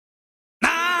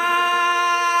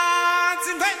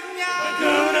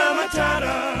Hakuna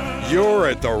Matata. You're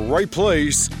at the right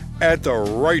place at the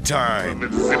right time.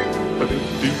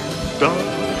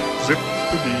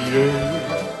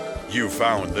 You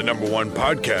found the #1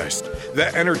 podcast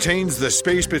that entertains the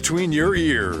space between your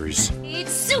ears.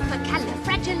 It's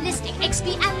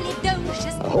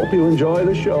supercalifragilisticexpialidocious. I hope you enjoy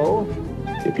the show.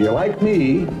 If you're like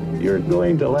me, you're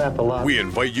going to laugh a lot. We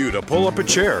invite you to pull up a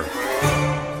chair.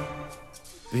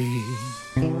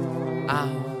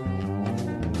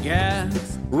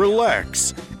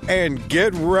 Relax and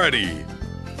get ready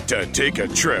to take a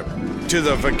trip to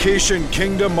the vacation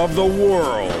kingdom of the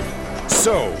world.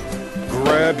 So,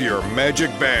 grab your magic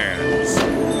bands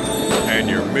and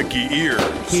your Mickey ears.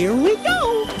 Here we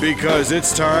go. Because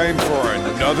it's time for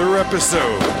another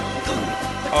episode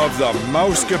of the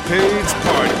Mousecapades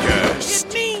Podcast.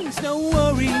 It means no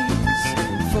worries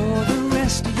for the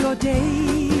rest of your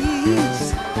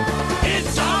days.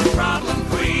 It's our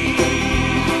problem-free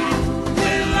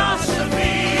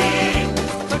philosophy.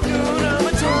 Hakuna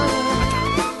Matata.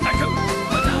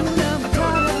 Hakuna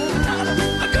Matata.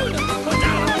 Hakuna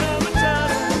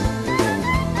Matata.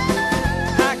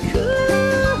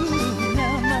 Hakuna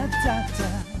Matata.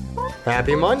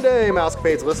 Happy Monday,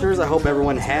 Mousecapades listeners. I hope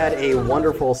everyone had a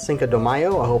wonderful Cinco de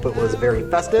Mayo. I hope it was very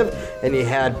festive and you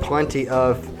had plenty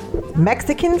of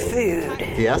Mexican food.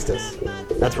 fiestas.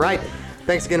 That's right.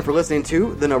 Thanks again for listening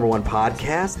to the #1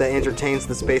 podcast that entertains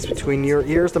the space between your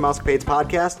ears, the Mousecapades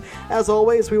Podcast. As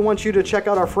always, we want you to check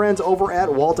out our friends over at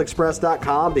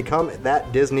waltexpress.com. Become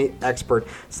that Disney expert.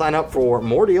 Sign up for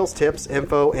more deals, tips,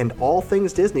 info, and all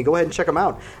things Disney. Go ahead and check them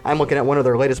out. I'm looking at one of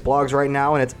their latest blogs right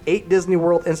now, and it's 8 Disney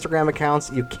World Instagram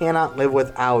accounts you cannot live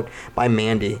without by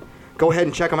Mandy. Go ahead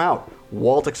and check them out.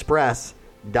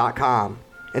 waltexpress.com.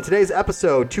 In today's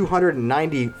episode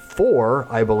 294,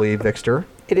 I believe, Vixter,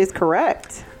 It is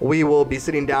correct. we will be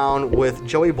sitting down with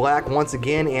Joey Black once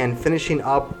again and finishing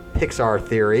up Pixar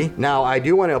Theory. Now, I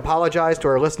do want to apologize to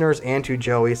our listeners and to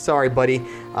Joey. Sorry, buddy.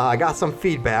 I got some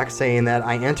feedback saying that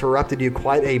I interrupted you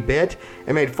quite a bit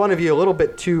and made fun of you a little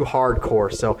bit too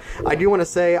hardcore. So I do want to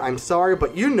say I'm sorry,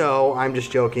 but you know I'm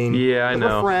just joking. Yeah, I know.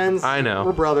 We're friends. I know.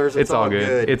 We're brothers. It's all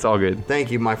good. It's all good.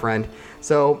 Thank you, my friend.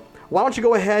 So why don't you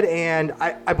go ahead and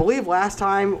I believe last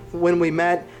time when we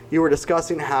met, you were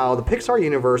discussing how the Pixar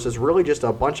universe is really just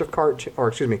a bunch of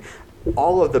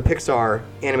all of the Pixar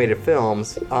animated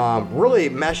films really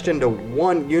meshed into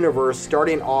one universe,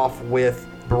 starting off with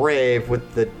Brave, with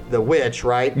the witch,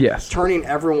 right? Yes. Turning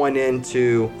everyone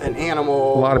into an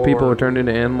animal. A lot of people are turned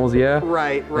into animals, yeah.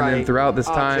 Right. And then throughout this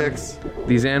Objects. time,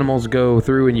 these animals go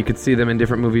through, and you could see them in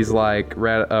different movies like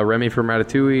Remy from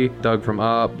Ratatouille, Doug from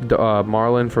Up,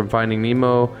 Marlin from Finding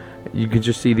Nemo. You could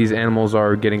just see these animals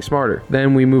are getting smarter.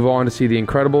 Then we move on to see The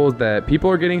Incredibles, that people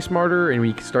are getting smarter, and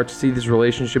we start to see these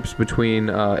relationships between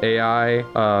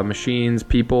AI, machines,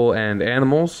 people, and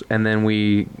animals. And then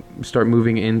we start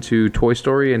moving into Toy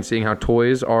Story and seeing how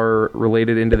toys are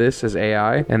related into this as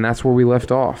AI. And that's where we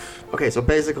left off. Okay, so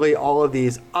basically all of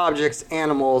these objects,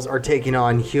 animals, are taking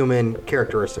on human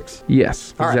characteristics.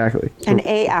 Yes, All right. exactly. And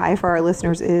AI for our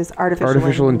listeners is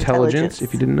artificial intelligence,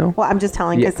 if you didn't know. Well, I'm just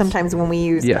telling because Yes. sometimes when we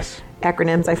use Yes.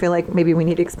 acronyms, I feel like maybe we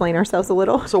need to explain ourselves a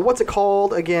little. So what's it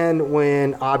called again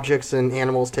when objects and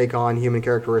animals take on human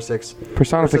characteristics?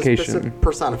 Personification.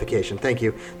 Personification, thank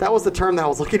you. That was the term that I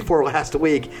was looking for last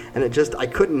week, and I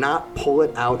could not pull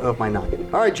it out of my noggin.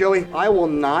 All right, Joey, I will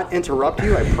not interrupt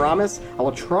you, I promise. I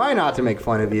will try not to make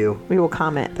fun of you. We will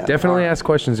comment though. Definitely ask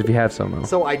questions if you have some, though.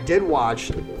 So I did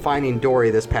watch Finding Dory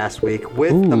this past week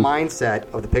with the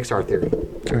mindset of the Pixar Theory.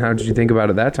 And how did you think about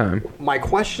it that time? My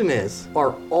question is,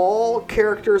 are all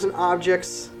characters and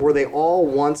objects, were they all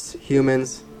once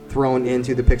humans thrown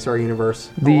into the Pixar universe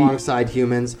alongside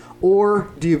humans? Or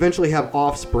do you eventually have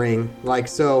offspring, like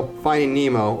so Finding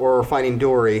Nemo or Finding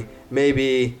Dory?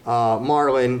 Maybe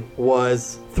Marlin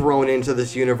was thrown into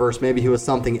this universe, maybe he was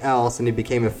something else and he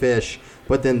became a fish,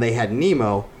 but then they had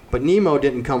Nemo. But Nemo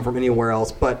didn't come from anywhere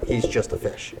else, but he's just a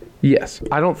fish. Yes.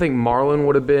 I don't think Marlin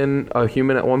would have been a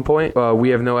human at one point. We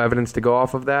have no evidence to go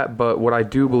off of that, but what I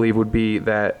do believe would be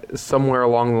that somewhere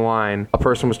along the line, a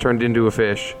person was turned into a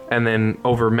fish, and then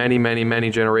over many, many, many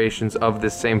generations of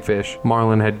this same fish,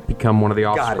 Marlin had become one of the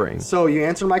Got offspring. it. So you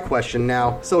answered my question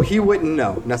now. So he wouldn't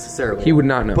know, necessarily. He would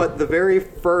not know. But the very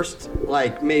first,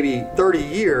 maybe 30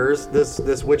 years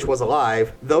this witch was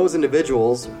alive, those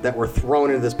individuals that were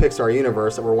thrown into this Pixar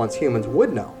universe that were once humans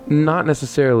would know. Not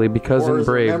necessarily, because Or in is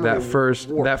the Brave, memory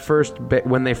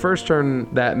when they first turned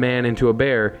that man into a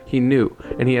bear, he knew,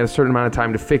 and he had a certain amount of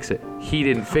time to fix it. He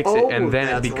didn't fix it, and then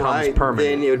it that's becomes right.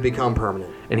 permanent. Then it would become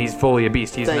permanent. And he's fully a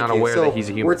beast. He's Thank not you. aware So that he's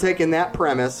a human. We're taking that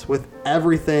premise with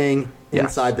everything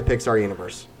inside the Pixar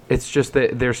universe. It's just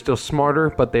that they're still smarter,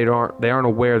 but they aren't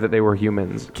aware that they were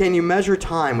humans. Can you measure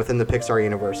time within the Pixar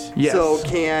universe? Yes. So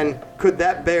could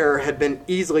that bear have been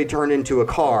easily turned into a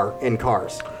car in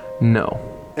Cars?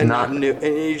 No. And not new, and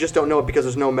you just don't know it because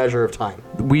there's no measure of time.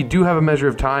 We do have a measure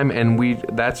of time, and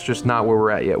that's just not where we're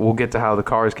at yet. We'll get to how the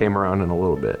cars came around in a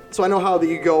little bit. So I know how that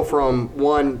you go from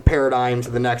one paradigm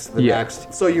to the next to the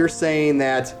next. So you're saying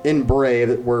that in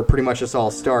Brave, where pretty much this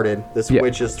all started, this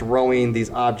witch is throwing these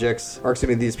objects, or excuse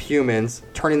me, these humans,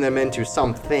 turning them into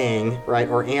something, right,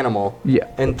 or animal,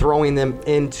 and throwing them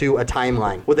into a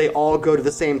timeline. Would they all go to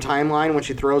the same timeline when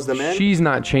she throws them in? She's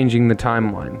not changing the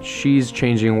timeline. She's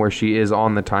changing where she is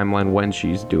on the timeline when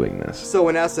she's doing this. So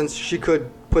in essence, she could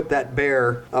put that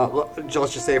bear, let's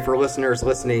just say for listeners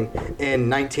listening, in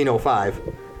 1905,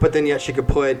 but then yet she could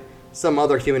put some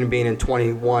other human being in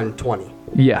 2120.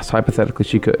 Yes, hypothetically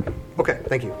she could. Okay,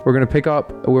 thank you. We're going to pick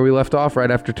up where we left off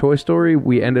right after Toy Story.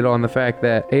 We ended on the fact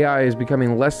that AI is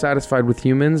becoming less satisfied with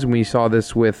humans. We saw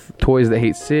this with Toys That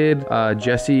Hate Sid.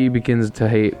 Jesse begins to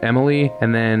hate Emily.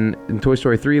 And then in Toy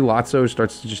Story 3, Lotso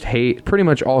starts to just hate pretty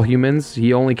much all humans.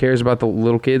 He only cares about the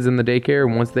little kids in the daycare.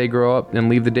 And once they grow up and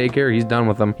leave the daycare, he's done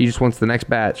with them. He just wants the next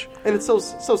batch. And it's so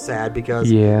sad because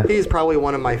he's probably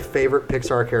one of my favorite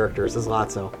Pixar characters is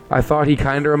Lotso. I thought he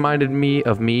kind of reminded me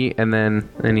of me, and then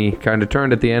he kind of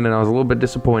turned at the end, and I was a little bit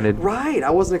disappointed. Right,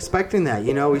 I wasn't expecting that.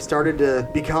 You know, he started to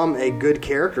become a good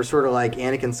character, sort of like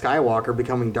Anakin Skywalker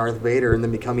becoming Darth Vader and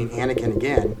then becoming Anakin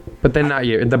again. But then not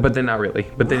really.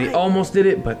 But then he almost did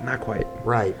it, but not quite.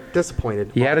 Right,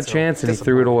 disappointed. He had a chance and he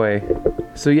threw it away.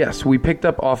 So yes, we picked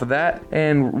up off of that,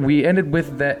 and we ended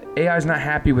with that AI is not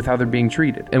happy with how they're being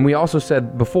treated. And we also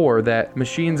said before that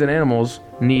machines and animals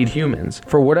need humans.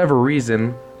 For whatever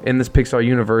reason, in this Pixar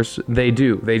universe, they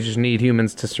do. They just need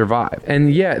humans to survive.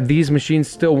 And yet, these machines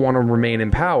still want to remain in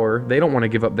power. They don't want to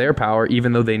give up their power,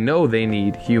 even though they know they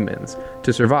need humans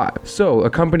to survive. So,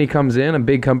 a company comes in, a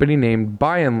big company named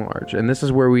By and Large. And this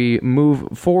is where we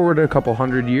move forward a couple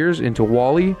hundred years into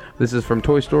WALL-E. This is from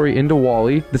Toy Story into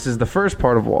WALL-E. This is the first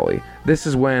part of WALL-E. This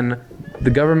is when the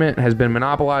government has been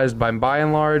monopolized by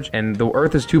and Large, and the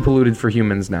Earth is too polluted for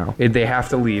humans now. They have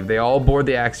to leave. They all board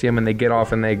the Axiom, and they get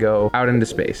off, and they go out into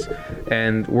space.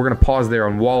 And we're going to pause there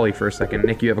on WALL-E for a second.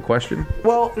 Nick, you have a question?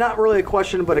 Well, not really a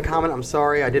question, but a comment. I'm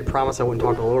sorry. I did promise I wouldn't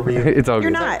talk all over you. It's all good.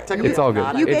 You're not. It's all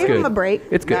good. You gave him a break.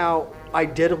 It's good. Now, I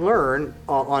did learn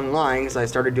online, as I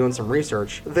started doing some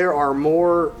research, there are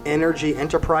more energy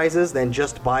enterprises than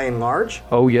just By and Large.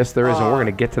 Oh, yes, there is, and we're going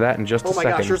to get to that in just a second.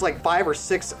 Oh my gosh, there's like 5 or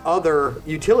 6 other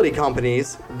utility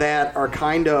companies that are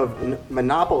kind of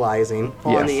monopolizing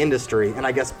on the industry, and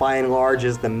I guess By and Large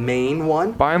is the main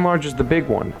one. By and Large is the big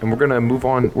one, and we're going to move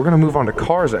on. We're going to move on to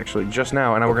Cars, actually, just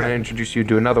now, and we're going to introduce you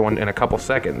to another one in a couple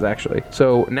seconds, actually.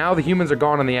 So now the humans are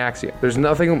gone on the Axiom. There's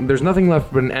nothing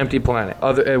left but an empty planet.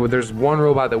 There's one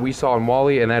robot that we saw in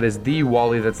WALL-E, and that is the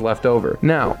WALL-E that's left over.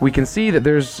 Now, we can see that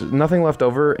there's nothing left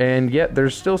over, and yet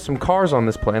there's still some cars on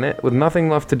this planet with nothing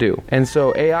left to do. And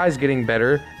so AI is getting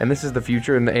better, and this is the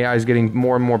future, and the AI is getting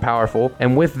more and more powerful.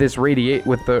 And with this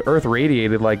with the Earth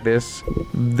radiated like this,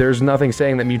 there's nothing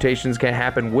saying that mutations can't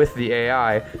happen with the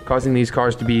AI, causing these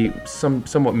cars to be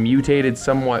somewhat mutated,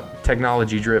 somewhat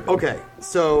technology driven. Okay.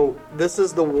 So this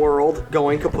is the world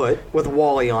going kaput with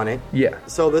WALL-E on it. Yeah.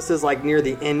 So this is like near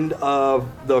the end of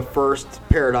the first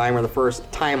paradigm or the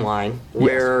first timeline,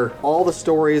 where all the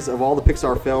stories of all the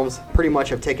Pixar films pretty much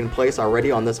have taken place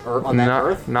already on this Earth, on that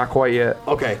Earth. Not quite yet.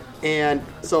 Okay. And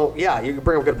so, yeah, you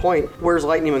bring up a good point. Where's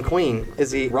Lightning McQueen?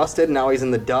 Is he rusted? Now he's in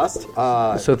the dust?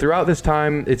 So throughout this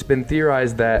time, it's been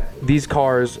theorized that these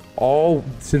cars,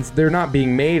 since they're not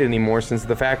being made anymore, since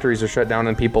the factories are shut down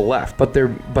and people left, but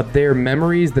their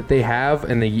memories that they have,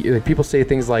 and people say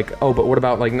things like, oh, but what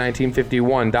about like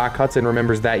 1951? Doc Hudson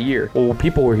remembers that year. Well,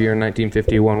 people were here in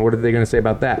 1951. What are they going to say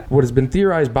about that? What has been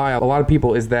theorized by a lot of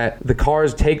people is that the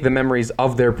cars take the memories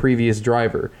of their previous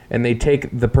driver, and they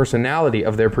take the personality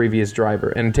of their previous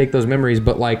driver and take those memories,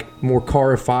 but like more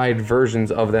carified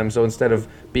versions of them. So instead of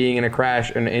being in a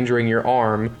crash and injuring your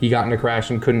arm, he got in a crash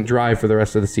and couldn't drive for the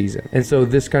rest of the season. And so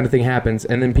this kind of thing happens,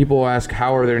 and then people ask,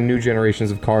 how are there new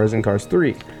generations of cars in Cars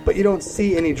 3? But you don't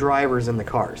see any drivers in the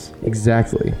cars.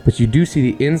 Exactly. But you do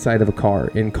see the inside of a car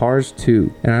in Cars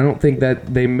 2. And I don't think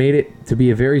that they made it to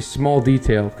be a very small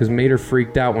detail, because Mater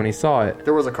freaked out when he saw it.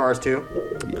 There was a Cars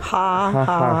 2? Ha ha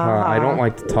ha. I don't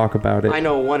like to talk about it. I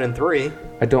know 1 and 3.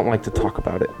 I don't like to talk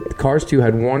about it. Cars 2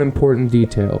 had one important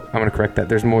detail. I'm going to correct that.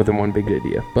 There's more than one big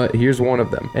idea. But here's one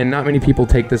of them. And not many people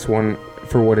take this one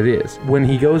for what it is. When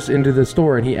he goes into the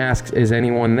store and he asks, is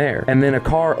anyone there? And then a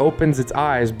car opens its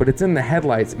eyes, but it's in the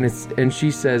headlights, and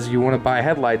she says, you want to buy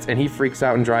headlights? And he freaks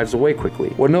out and drives away quickly.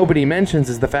 What nobody mentions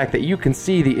is the fact that you can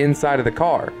see the inside of the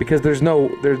car, because they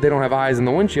don't have eyes in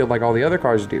the windshield like all the other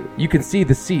cars do. You can see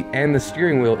the seat and the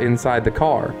steering wheel inside the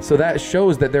car. So that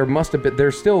shows that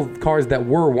there's still cars that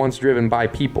were once driven by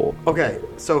people. Okay,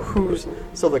 so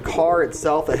the car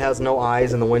itself that has no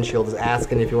eyes in the windshield is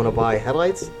asking if you want to buy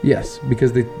headlights? Yes,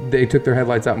 because they took their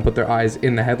headlights out and put their eyes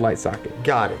in the headlight socket.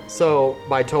 Got it. So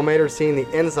by Tomater seeing the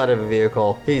inside of a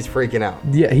vehicle, he's freaking out.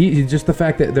 Yeah, just the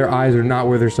fact that their eyes are not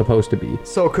where they're supposed to be.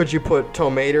 So could you put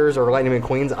Tomater's or Lightning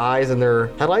McQueen's eyes in their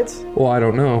headlights? Well, I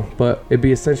don't know, but it'd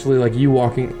be essentially like you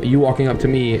walking up to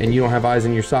me and you don't have eyes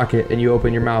in your socket, and you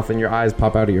open your mouth and your eyes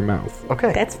pop out of your mouth.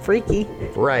 Okay. That's freaky.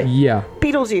 Right. Yeah,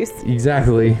 Beetlejuice.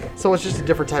 exactly. So it's just a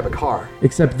different type of car.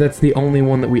 Except that's the only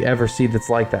one that we ever see that's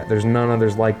like that. There's none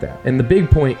others like that. And the big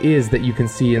point is that you can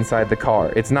see inside the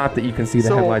car. It's not that you can see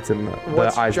the headlights and the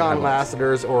what's eyes. John and the headlights.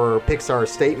 Lasseter's or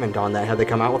Pixar's statement on that? Have they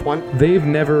come out with one? They've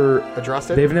never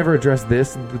Addressed it? They've never addressed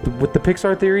this. With the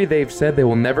Pixar theory, they've said they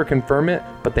will never confirm it,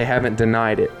 but they haven't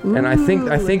denied it. And I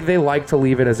think they like to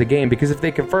leave it as a game, because if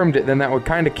they confirmed it, then that would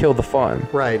kind of kill the fun.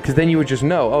 Right. Because then you would just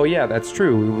know, oh yeah, that's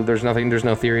true. There's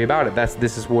no theory about it.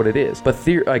 This is what it is. But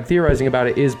theorizing about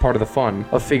it is part of the fun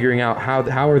of figuring out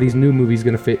how are these new movies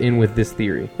going to fit in with this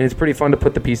theory. And it's pretty fun to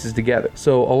put the pieces together.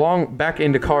 So back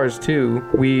into Cars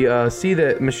 2, we see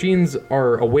that machines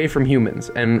are away from humans,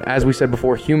 and as we said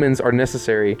before, humans are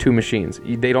necessary to machines.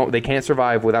 They can't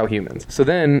survive without humans. So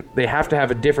then they have to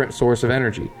have a different source of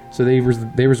energy. So they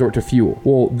resort to fuel.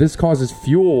 Well, this causes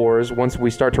fuel wars. Once we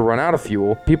start to run out of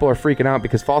fuel, people are freaking out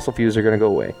because fossil fuels are going to go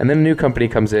away. And then a new company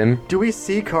comes in. Do we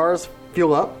see cars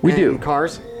fuel up? We do.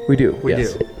 Cars? We do. We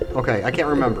yes. do. Okay, I can't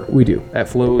remember. We do. At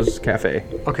Flo's Cafe.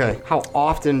 Okay. How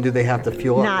often do they have to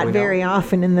fuel up? Not Do we know? very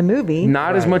often in the movie.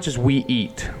 Not as Right. much as we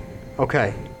eat.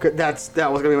 Okay. Good. That was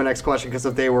going to be my next question, because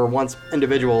if they were once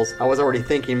individuals, I was already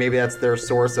thinking maybe that's their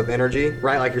source of energy,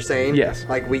 right? Like you're saying? Yes.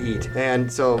 Like we eat.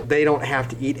 And so they don't have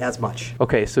to eat as much.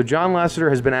 Okay, so John Lasseter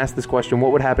has been asked this question: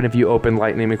 what would happen if you opened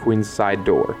Lightning McQueen's side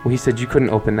door? Well, he said you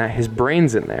couldn't open that. His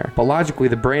brain's in there. But logically,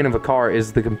 the brain of a car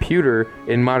is the computer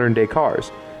in modern day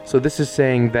cars. So this is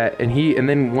saying that, and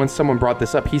then once someone brought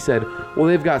this up, he said, well,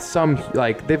 they've got some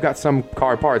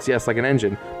car parts, yes, like an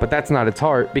engine, but that's not its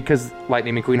heart, because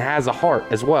Lightning McQueen has a heart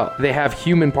as well. They have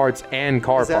human parts and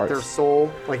car Is that parts. their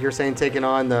soul? Like you're saying, taking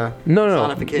on the No.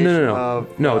 sonification of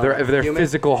They're human?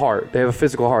 physical heart. They have a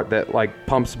physical heart that like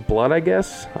pumps blood, I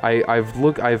guess. I've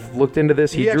looked into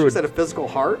this. He actually said a physical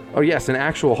heart? Oh yes, an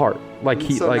actual heart.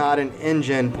 So not an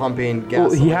engine pumping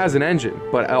gas. Well, he has an engine,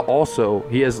 but also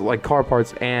he has like car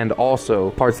parts and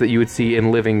also parts that you would see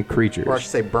in living creatures. Or I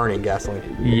should say burning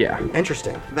gasoline. Yeah.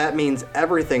 Interesting. That means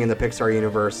everything in the Pixar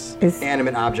universe,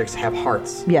 animate objects, have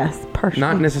hearts. Yes, partially.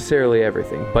 Not necessarily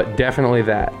everything, but definitely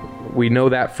that. We know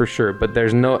that for sure, but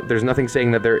there's nothing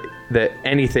saying that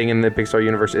anything in the Pixar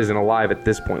universe isn't alive at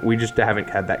this point. We just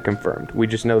haven't had that confirmed. We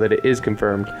just know that it is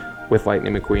confirmed with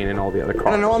Lightning McQueen and all the other cars.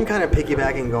 And I know I'm kind of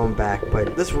piggybacking going back,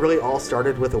 but this really all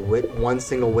started with one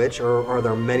single witch, or are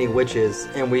there many witches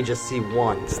and we just see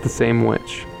one? It's the same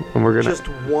witch, and we're gonna Just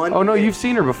one. Oh no, witch. you've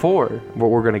seen her before. But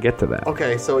we're gonna get to that.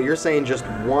 Okay, so you're saying just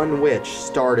one witch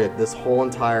started this whole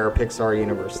entire Pixar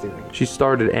universe theory. She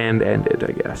started and ended,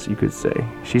 I guess you could say.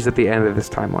 She's at the end of this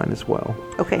timeline as well.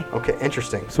 Okay. Okay,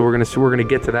 interesting. So we're gonna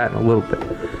get to that in a little bit.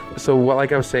 So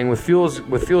like I was saying, with fuels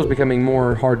becoming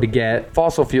more hard to get,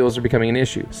 fossil fuels are becoming an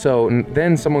issue. So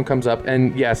then someone comes up,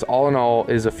 and yes, all in all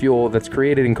is a fuel that's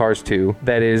created in Cars 2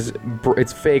 that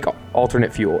it's fake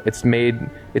alternate fuel. It's made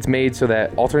so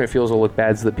that alternate fuels will look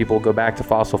bad, so that people will go back to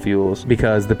fossil fuels,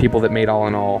 because the people that made All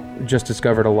in All just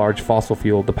discovered a large fossil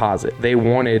fuel deposit. They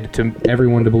wanted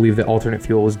everyone to believe that alternate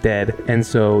fuel was dead, and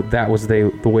so that was the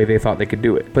way they thought they could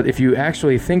do it. But if you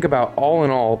actually think about All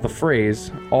in All, the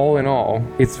phrase all in all,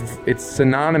 it's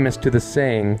synonymous to the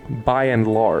saying by and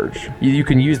large. You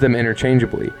can use them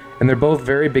interchangeably. And they're both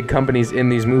very big companies in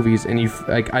these movies, and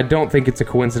I don't think it's a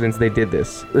coincidence they did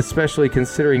this, especially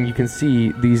considering you can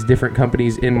see these different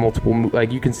companies in multiple,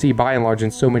 you can see by and large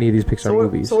in so many of these Pixar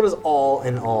movies. So what is all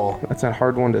in all? That's a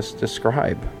hard one to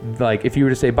describe. Like, if you were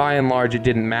to say by and large it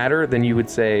didn't matter, then you would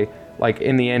say, like,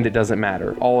 in the end it doesn't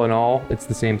matter. All in all, it's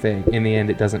the same thing. In the end,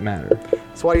 it doesn't matter.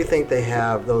 So why do you think they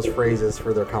have those phrases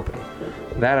for their company?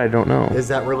 That I don't know. Is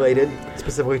that related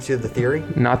specifically to the theory?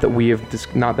 Not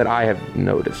that I have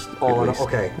noticed. Oh, at least.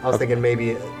 okay. I was thinking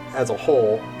maybe as a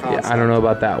whole concept. Yeah, I don't know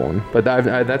about that one, but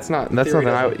that's nothing.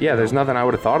 doesn't- There's nothing I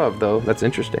would have thought of though. That's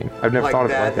interesting. I've never thought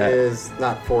of it like that. That is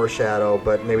not foreshadow,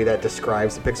 but maybe that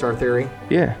describes the Pixar theory.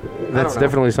 Yeah, that's know.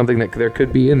 definitely something that there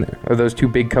could be in there. Or those two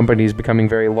big companies becoming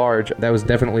very large. That was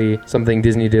definitely something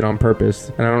Disney did on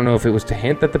purpose. And I don't know if it was to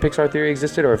hint that the Pixar theory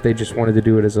existed or if they just wanted to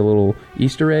do it as a little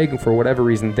Easter egg. For whatever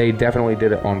reason, they definitely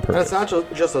did it on And purpose. it's not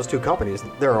just those two companies.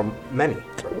 There are many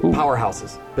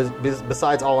powerhouses.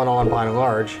 Besides All in All and By and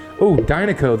Large. Oh,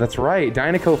 Dynaco, that's right.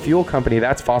 Dynaco Fuel Company,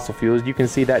 that's fossil fuels. You can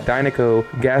see that Dynaco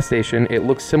gas station. It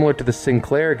looks similar to the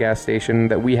Sinclair gas station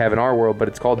that we have in our world, but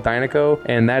it's called Dynaco,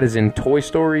 and that is in Toy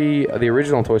Story, the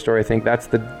original Toy Story, I think. That's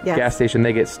the Yes. gas station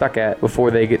they get stuck at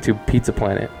before they get to Pizza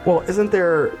Planet. Well, isn't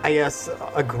there, I guess,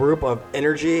 a group of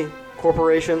energy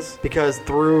corporations? Because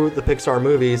through the Pixar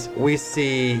movies, we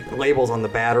see labels on the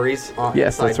batteries.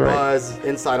 Yes, inside that's right. Buzz,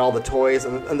 inside all the toys,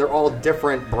 and they're all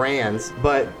different brands.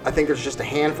 But I think there's just a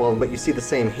handful of them, but you see the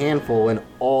same handful in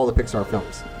all the Pixar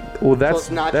films. Well, it's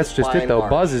not that's just just By it, and though.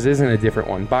 Large. Buzz's isn't a different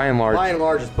one. By and large, By and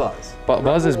Large is Buzz.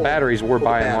 Buzz's Oh, batteries were oh,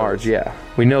 by and large, batteries. yeah.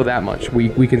 We know that much.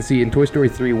 We can see in Toy Story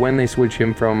 3 when they switch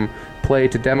him from play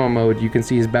to demo mode, you can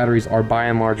see his batteries are by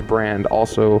and large brand,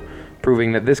 also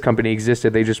proving that this company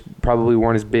existed. They just probably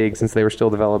weren't as big since they were still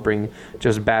developing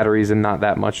just batteries and not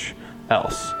that much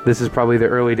else. This is probably the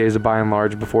early days of By and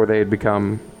Large before they had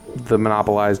become the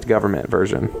monopolized government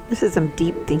version. This is some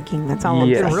deep thinking. That's all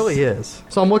Yes. I'm It saying. really is.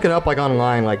 So I'm looking up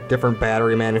online different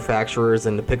battery manufacturers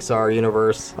in the Pixar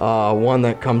universe. One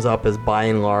that comes up is By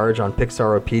and Large on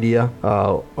Pixaropedia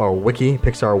or Wiki,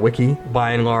 Pixar Wiki.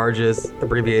 By and Large is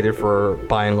abbreviated for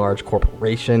By and Large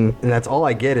Corporation, and that's all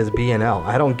I get is B&L.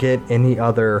 I don't get any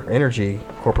other energy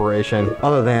corporation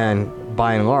other than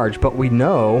By and Large, but we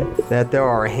know that there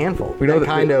are a handful. We know that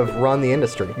kind of run the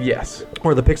industry, Yes.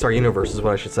 or the Pixar universe is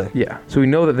what I should say. Yeah. So we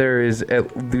know that there's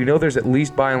at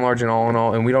least By and Large and All in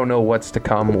All, and we don't know what's to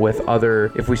come with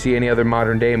if we see any other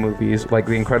modern day movies like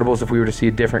The Incredibles. If we were to see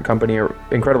a different company, or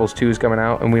Incredibles 2 is coming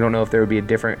out, and we don't know if there would be a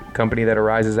different company that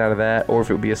arises out of that, or if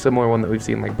it would be a similar one that we've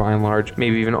seen like By and Large,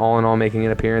 maybe even All in All making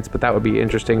an appearance. But that would be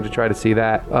interesting to try to see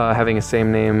that having a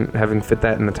same name, having fit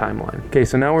that in the timeline. Okay,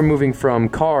 so now we're moving from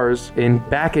Cars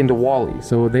back into WALL-E.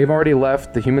 So they've already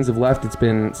left. The humans have left. It's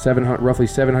been roughly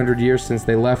 700 years since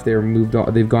they left. They're moved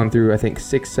on. They've gone through, I think,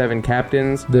 6-7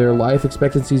 captains. Their life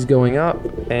expectancy is going up,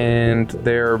 and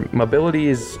their mobility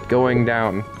is going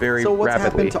down very So what's rapidly.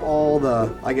 happened to all the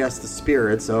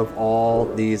spirits of all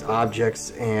these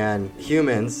objects and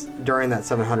humans during that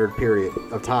 700 period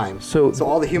of time? So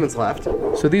all the humans left.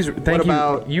 So these, thank you.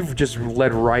 about- You've just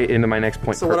led right into my next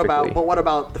point So perfectly. what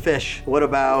about the fish? What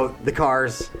about the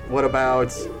cars? What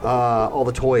about all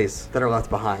the toys that are left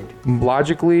behind?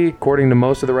 Logically, according to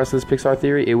most of the rest of this Pixar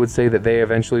theory, it would say that they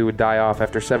eventually would die off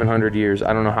after 700 years.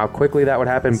 I don't know how quickly that would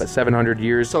happen, but 700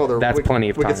 years, that's plenty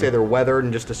of time. We could say they're weathered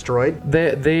and just destroyed.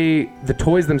 The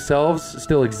toys themselves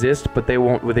still exist, but they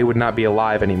would not be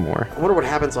alive anymore. I wonder what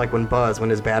happens when Buzz, when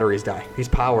his batteries die. He's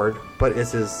powered, but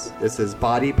is his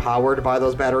body powered by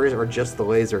those batteries or just the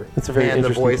laser? That's a very and the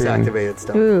interesting voice thing. activated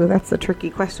stuff. Ooh, that's a tricky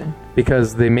question.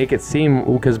 Because they make it seem,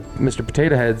 because Mr.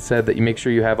 Potato Head said that you make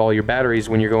sure you have all your batteries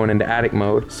when you're going into attic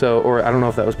mode. So, or I don't know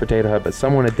if that was Potato Head, but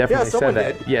someone had definitely someone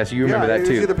said that. did. Yes, you remember that it was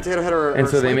too. either Potato Head or And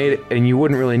so they Slinky. made it, and you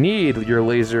wouldn't really need your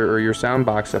laser or your sound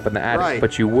box up in the attic, Right.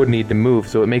 but you would need to move.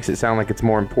 So it makes it sound like it's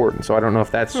more important. So I don't know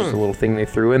if that's just a little thing they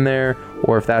threw in there,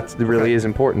 or if that really is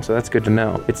important. So that's good to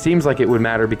know. It seems like it would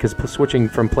matter because switching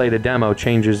from play to demo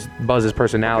changes Buzz's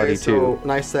personality Okay, too. so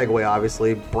nice segue,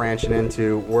 obviously, branching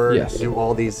into where Yes. do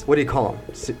all these, what do you call them?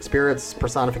 Spirits,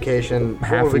 personification?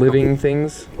 Half living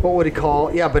things. What would he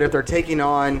call? Yeah, but if they're taking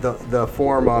on the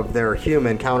form of their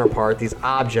human counterpart, these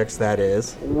objects, that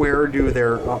is, where do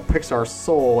their Pixar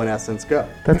soul, in essence, go?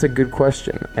 That's a good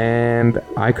question, and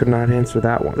I could not answer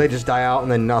that one. They just die out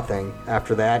and then nothing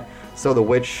after that. So the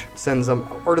witch sends them,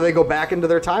 or do they go back into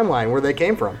their timeline where they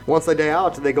came from? Once they die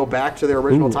out, do they go back to their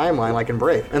original timeline, like in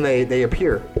Brave, and they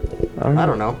appear? I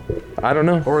don't know. I don't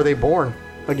know. Or are they born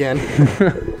again?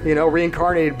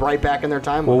 Reincarnated right back in their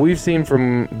timeline. Well, we've seen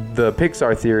from the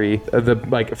Pixar theory,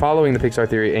 following the Pixar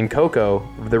theory in Coco,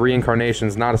 the reincarnation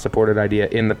is not a supported idea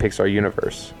in the Pixar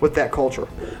universe. with that culture.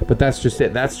 But that's just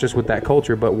it. That's just with that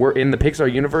culture. But we're in the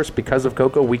Pixar universe because of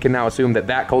Coco. We can now assume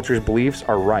that culture's beliefs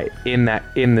are right in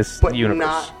this But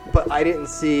universe. But I didn't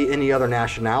see any other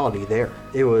nationality there.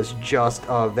 It was just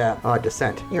of that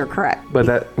descent. You're correct. But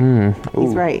that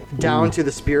He's right. Down to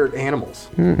the spirit animals.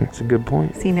 That's a good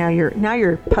point. See, now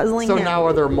you're puzzling So him. now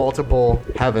are there multiple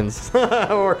heavens?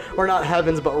 or or not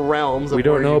heavens, but realms. Of We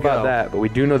don't where know you about go. that, but we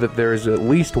do know that there is at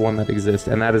least one that exists,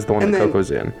 and that is the one And that then-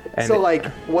 Coco's in. And So like,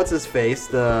 what's his face?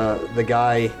 The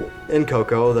guy in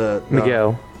Coco, the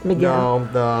Miguel, Miguel. No,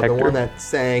 the Hector? one that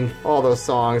sang all those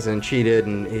songs and cheated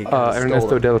and he kinda stole Ernesto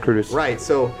them. de la Cruz. Right,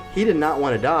 so he did not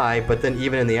want to die, but then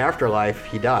even in the afterlife,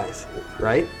 he dies,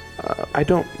 right?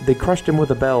 They crushed him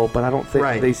with a bell, but I don't think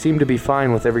Right. they seem to be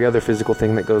fine with every other physical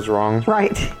thing that goes wrong.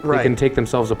 Right. Right. They can take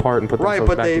themselves apart and put Right, themselves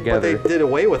but back they together. did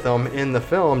away with him in the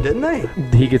film, didn't they?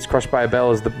 He gets crushed by a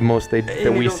bell is the most that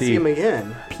And we you don't see him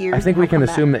again. Piers I think will we can come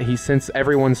assume back. that since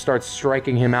everyone starts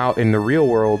striking him out in the real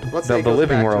world, Let's say the it goes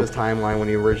living back world, to his timeline when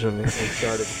he originally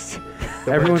started.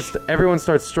 everyone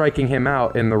starts striking him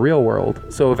out in the real world.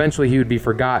 So eventually he would be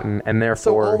forgotten, and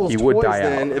So all therefore those he would toys die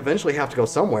then out. eventually have to go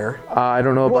somewhere. I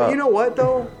don't know about. Well, you know what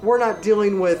though? We're not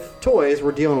dealing with toys.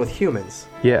 We're dealing with humans.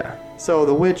 Yeah, So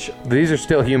the witch, these are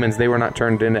still humans. They were not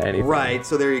turned into anything. right?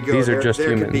 So there you go. These are there, just there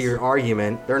could humans. be your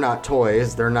argument. They're not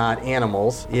toys. They're not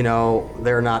animals. You know,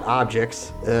 they're not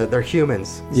objects. They're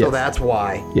humans. So Yes. that's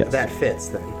why Yes. that fits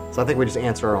then. So I think we just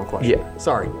answer our own question. Yeah.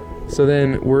 Sorry. So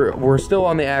then we're still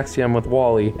on the axiom with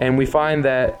Wall-E, and we find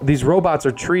that these robots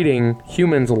are treating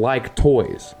humans like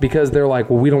toys because they're like,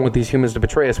 well, we don't want these humans to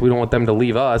betray us. We don't want them to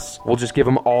leave us. We'll just give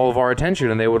them all of our attention,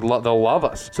 and they'll love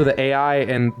us. So the AI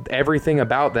and everything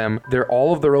about them,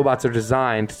 all of the robots are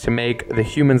designed to make the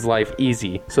humans' life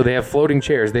easy. So they have floating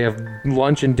chairs. They have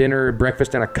lunch and dinner,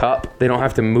 breakfast in a cup. They don't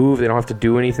have to move. They don't have to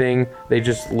do anything. They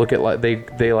just look at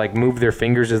they like move their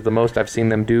fingers is the most I've seen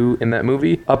them do in that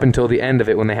movie up until the end of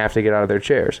it when they have to get out of their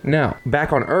chairs. Now,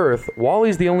 back on Earth,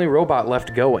 Wall-E's the only robot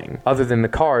left going, other than the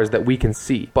cars that we can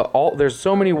see. But there's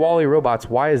so many Wall-E robots,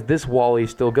 why is this Wall-E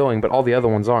still going, but all the other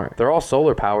ones aren't? They're all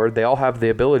solar powered, they all have the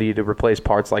ability to replace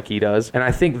parts like he does, and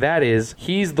I think that is,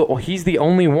 he's the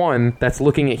only one that's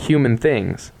looking at human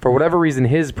things. For whatever reason,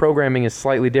 his programming is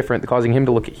slightly different, causing him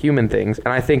to look at human things, and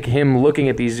I think him looking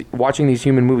at watching these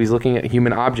human movies, looking at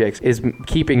human objects, is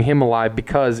keeping him alive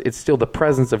because it's still the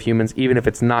presence of humans, even if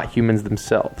it's not humans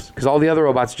themselves. Because all the other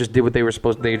robots just did what they were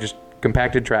supposed to. They just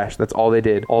compacted trash. That's all they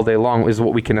did all day long, is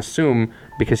what we can assume,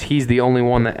 because he's the only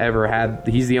one that ever had.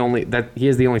 He has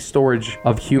the only storage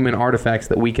of human artifacts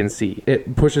that we can see.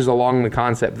 It pushes along the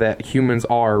concept that humans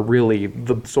are really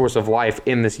the source of life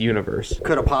in this universe.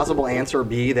 Could a possible answer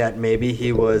be that maybe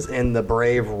he was in the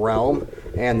Brave realm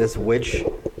and this witch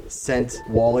sent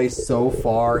Wall-E so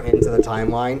far into the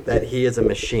timeline that he is a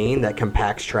machine that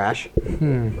compacts trash?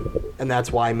 And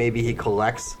that's why maybe he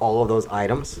collects all of those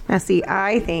items? Now, see,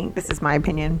 I think, this is my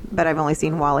opinion, but I've only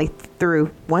seen Wall-E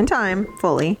through one time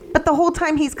fully. But the whole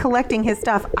time he's collecting his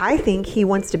stuff, I think he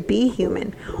wants to be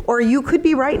human. Or you could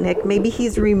be right, Nick. Maybe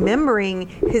he's remembering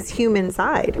his human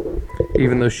side.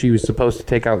 Even though she was supposed to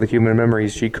take out the human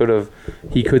memories, he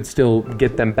could still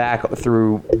get them back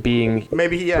through being.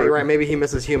 Maybe, yeah, you're right. Maybe he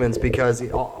misses humans because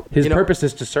His purpose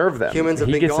is to serve them. humans have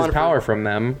he been gets gone his power for- from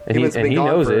them, and humans have he been gone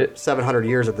knows for it. 700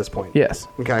 years at this point. Yes.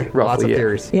 Okay. Roughly, Lots of yeah.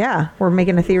 theories. Yeah, we're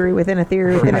making a theory within a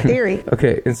theory within a theory.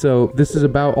 Okay, and so this is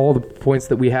about all the points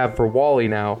that we have for Wall-E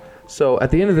now. So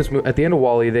at the end of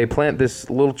Wall-E, they plant this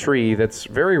little tree that's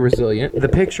very resilient. The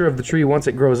picture of the tree once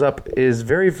it grows up is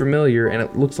very familiar, and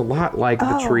it looks a lot like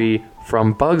the tree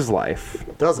from Bug's Life.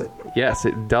 Does it? Yes,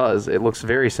 it does. It looks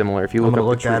very similar. If you I'm look gonna up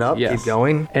look the tree. that up. Yes. Keep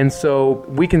going. And so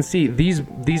we can see these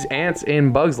ants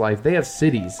in Bug's Life. They have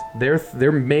cities.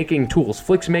 They're making tools.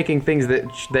 Flick's making things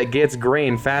that gets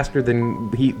grain faster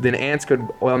than ants could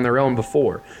on their own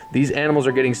before. These animals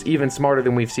are getting even smarter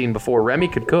than we've seen before. Remy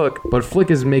could cook, but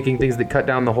Flick is making things that cut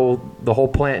down the whole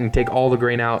plant and take all the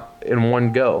grain out in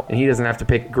one go, and he doesn't have to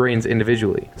pick grains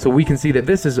individually. So we can see that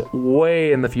this is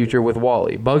way in the future with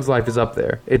Wall-E. Bug's Life is up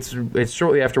there. It's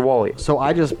shortly after Wall-E. So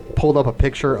I just pulled up a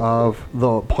picture of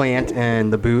the plant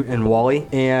and the boot in Wall-E,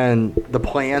 and the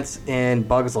plants in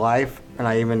Bug's Life, and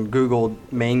I even Googled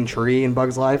main tree in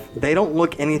Bug's Life. They don't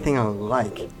look anything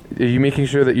alike. Are you making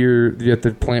sure that you're at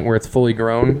the plant where it's fully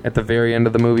grown at the very end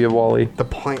of the movie of Wall-E? The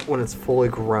plant when it's fully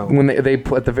grown. When they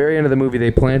at the very end of the movie,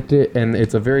 they plant it, and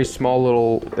it's a very small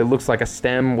little. It looks like a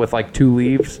stem with like two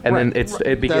leaves, and then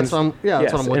it begins. That's what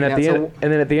I'm looking and at.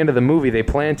 And then at the end of the movie, they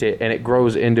plant it, and it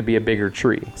grows into be a bigger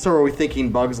tree. So are we thinking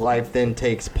Bug's Life then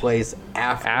takes place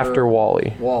after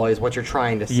Wall-E? Wall-E is what you're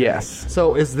trying to say. Yes.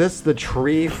 So is this the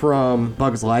tree from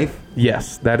Bug's Life?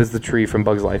 Yes, that is the tree from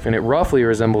Bug's Life, and it roughly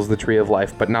resembles the Tree of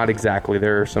Life, but not exactly.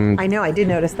 There are some. I know, I did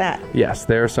notice that. Yes,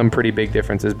 there are some pretty big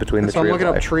differences between the So Tree I'm of looking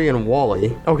Life. up tree and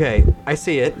Wall-E. Okay, I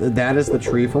see it. That is the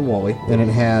tree from Wall-E, and it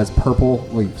has purple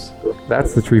leaves.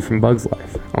 That's the tree from Bug's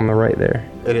Life on the right there.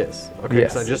 It is. Okay,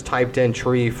 Yes. so I just typed in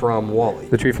tree from Wall-E.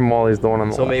 The tree from Wall-E is the one on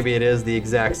the So left. maybe it is the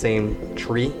exact same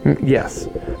tree. Yes.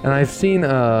 And I've seen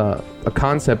a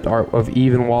concept art of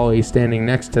Eve and Wall-E standing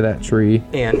next to that tree.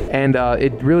 And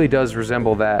It really does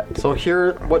resemble that. so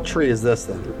here, what tree is this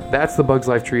then? That's the Bug's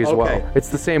Life tree as Okay. well. It's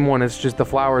the same one. It's just the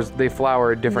flowers, they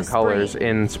flower different In the spring. colors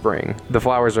in spring. The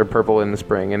flowers are purple in the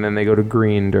spring, and then they go to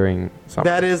green during summer.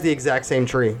 That is the exact same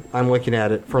tree. I'm looking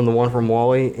at it from the one from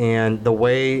Wall-E, and the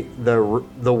way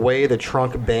the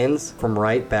trunk bends from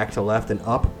right back to left and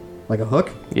up like a hook,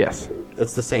 Yes.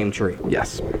 it's the same tree.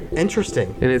 Yes.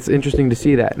 Interesting. And it's interesting to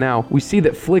see that. Now, we see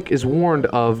that Flick is warned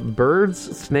of birds,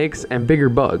 snakes, and bigger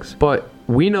bugs. But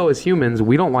we know as humans,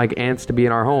 we don't like ants to be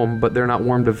in our home, but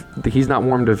he's not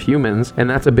warned of humans, and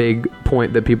that's a big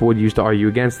point that people would use to argue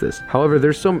against this. However,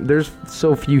 there's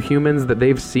so few humans that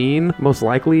they've seen, most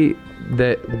likely,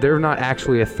 that they're not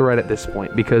actually a threat at this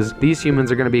point, because these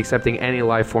humans are going to be accepting any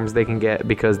life forms they can get,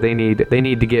 because they need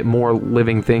to get more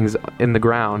living things in the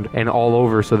ground and all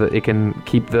over so that it can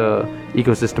keep the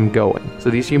ecosystem going. So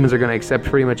these humans are going to accept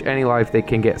pretty much any life they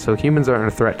can get. So humans aren't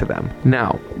a threat to them.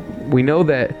 Now, we know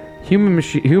that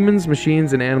humans,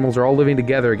 machines, and animals are all living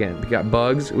together again. We got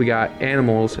bugs, we got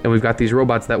animals, and we've got these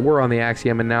robots that were on the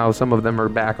Axiom, and now some of them are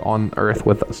back on Earth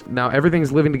with us. Now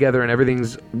everything's living together and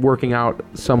everything's working out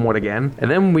somewhat again. And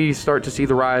then we start to see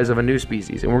the rise of a new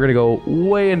species, and we're gonna go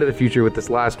way into the future with this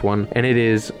last one, and it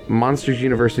is Monsters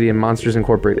University and Monsters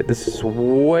Incorporated. This is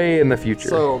way in the future.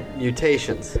 So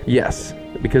mutations. Yes,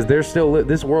 because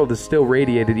this world is still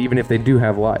radiated even if they do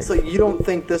have life. So you don't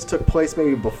think this took place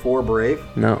maybe before Brave?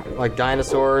 No. Like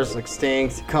dinosaurs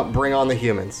extinct, come bring on the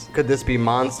humans. Could this be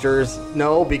monsters?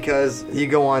 No, because you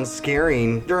go on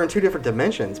scaring. They're in two different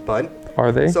dimensions, bud.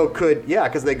 Are they? So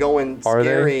because they go in Are they?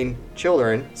 scaring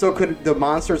children. So could the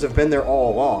monsters have been there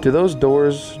all along? Do those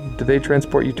doors, do they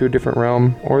transport you to a different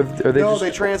realm? Or are they No, just,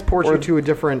 they transport or- you to a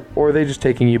different. Or are they just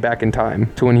taking you back in time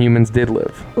to when humans did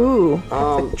live? Ooh.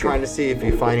 Trying to see if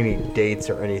you find any dates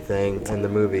or anything in the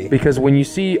movie. Because when you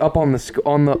see up on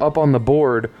the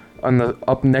board,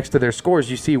 up next to their scores,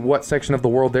 you see what section of the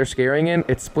world they're scaring in.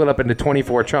 It's split up into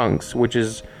 24 chunks, which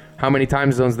is how many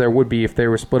time zones there would be if they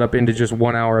were split up into just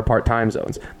 1 hour apart time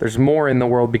zones. There's more in the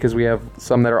world because we have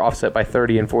some that are offset by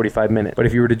 30 and 45 minutes. But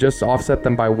if you were to just offset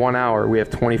them by 1 hour, we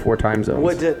have 24 time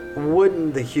zones.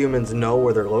 Wouldn't the humans know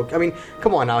where they're located? I mean,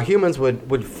 come on now. Humans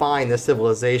would find the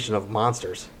civilization of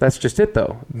monsters. That's just it,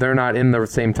 though. They're not in the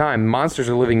same time. Monsters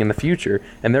are living in the future,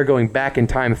 and they're going back in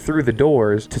time through the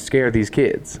doors to scare these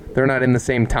kids. They're not in the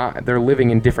same time. They're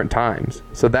living in different times.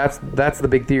 So that's the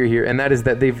big theory here, and that is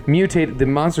that they've mutated. The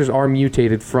monsters are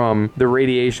mutated from the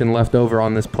radiation left over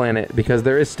on this planet, because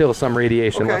there is still some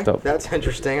radiation Okay, left over. that's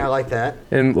interesting. I like that.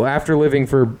 And after living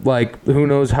for like who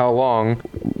knows how long,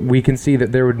 we can see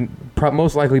that there would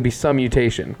most likely be some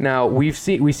mutation. Now we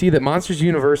see that Monsters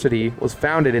University was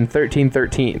founded in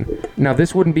 1313. Now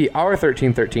this wouldn't be our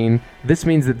 1313. This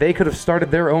means that they could have started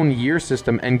their own year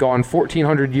system and gone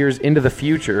 1400 years into the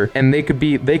future, and they could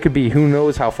be who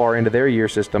knows how far into their year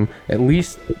system. At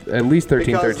least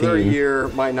 1313. Because their year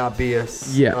might not be a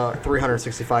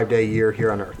 365-day year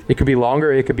here on Earth. It could be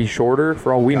longer, it could be shorter,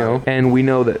 for all we know. And we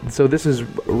know that. So this is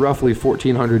roughly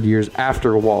 1400 years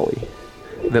after Wall-E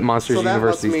that Monsters So that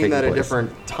must University is mean taking that a place.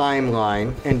 different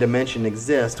timeline and dimension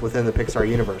exists within the Pixar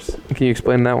universe. Can you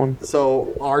explain that one?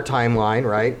 So our timeline,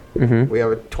 right? Mm-hmm. We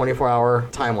have a 24-hour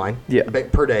timeline. Yeah.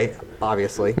 Per day,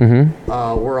 obviously. Mm-hmm.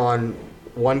 We're on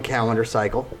one calendar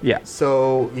cycle. Yeah.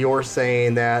 So you're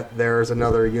saying that there's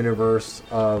another universe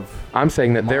of... I'm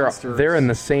saying that Monsters. they're in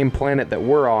the same planet that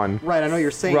we're on. Right, I know you're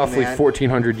saying Roughly that.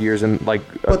 1400 years, and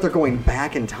But they're going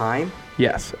back in time?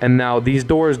 yes. And now these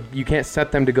doors, you can't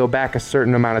set them to go back a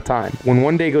certain amount of time. When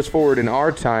one day goes forward in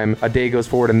our time, a day goes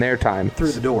forward in their time.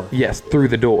 Through the door. Yes, through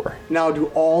the door. Now, do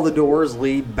all the doors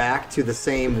lead back to the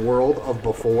same world of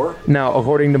before? Now,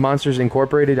 according to Monsters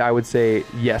Incorporated, I would say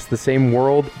yes, the same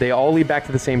world. They all lead back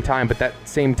to the same time, but that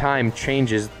same time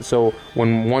changes. So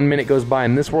when 1 minute goes by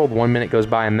in this world, 1 minute goes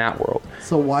by in that world.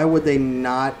 So why would they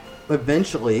not...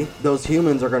 Eventually, those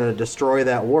humans are going to destroy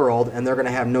that world, and they're going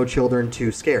to have no children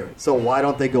to scare. So why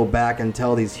don't they go back and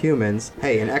tell these humans,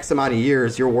 hey, in X amount of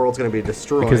years, your world's going to be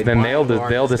destroyed? Because then By and large,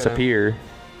 they'll it's gonna- disappear.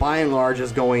 by and large,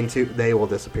 is going to... They will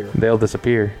disappear. They'll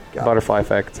disappear. Got it. Butterfly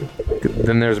effect.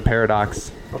 Then there's a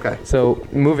paradox. Okay. So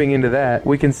moving into that,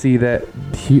 we can see that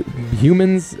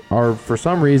humans are, for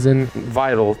some reason,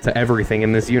 vital to everything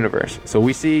in this universe. So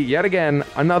we see, yet again,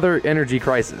 another energy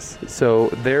crisis. So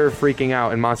they're freaking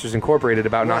out in Monsters Incorporated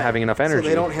about not having enough energy. So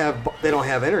they don't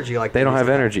have energy like They don't have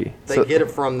energy. They So get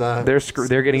it from the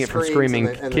they're getting it from screaming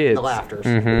and kids. the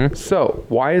laughters. So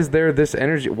why is there this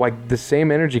energy, like the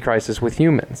same energy crisis with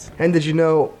humans? And did you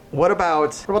know what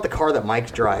about the car that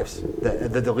Mike drives?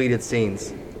 The deleted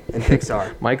scenes in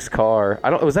Pixar. Mike's car.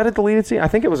 Was that a deleted scene? I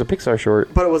think it was a Pixar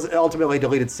short. But it was ultimately a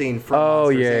deleted scene from Oh,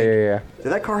 Monsters, yeah, Inc. yeah.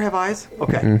 Did that car have eyes?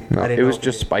 Okay. No, I didn't it know was if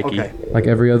just did. spiky. Okay. Like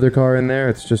every other car in there,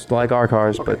 it's just like our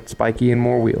cars, but spiky and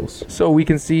more wheels. So we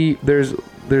can see there's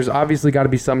obviously got to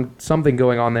be something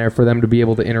going on there for them to be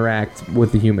able to interact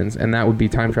with the humans, and that would be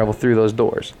time travel through those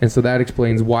doors. And so that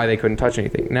explains why they couldn't touch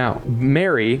anything. Now,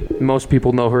 Mary, most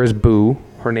people know her as Boo.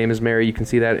 Her name is Mary. You can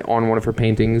see that on one of her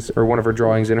paintings or one of her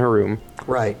drawings in her room.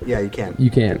 Right. Yeah, you can. You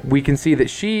can. We can see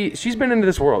that she's been into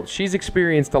this world. She's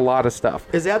experienced a lot of stuff.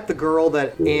 Is that the girl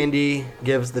that Andy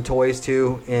gives the toys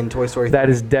to in Toy Story 3? That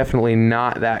is definitely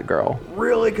not that girl.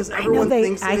 Really? Because everyone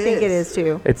thinks I think it is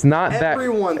too. It's not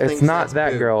Everyone that. It's thinks not that's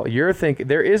that Boo. girl. You're thinking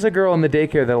there is a girl in the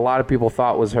daycare that a lot of people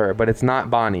thought was her, but it's not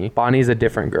Bonnie. Bonnie's a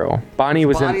different girl. Bonnie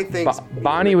was Bonnie in. thinks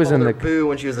Bonnie was in the. Boo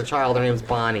when she was a child. Her name's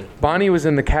Bonnie. Bonnie was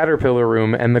in the caterpillar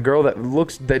room, and the girl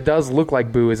that does look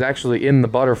like Boo is actually in the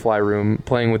butterfly room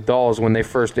playing with dolls when they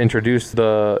first introduced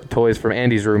the toys from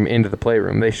Andy's room into the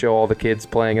playroom. They show all the kids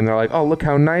playing, and they're like, "Oh, look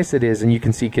how nice it is!" And you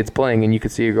can see kids playing, and you can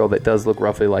see a girl that does look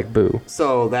roughly like Boo.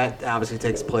 So that obviously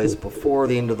takes place before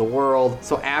the end of the world.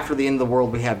 So after the end of the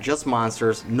world, we have just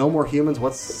monsters, no more humans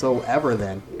whatsoever.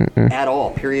 Then, at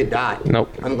all. Period. Dot. Nope.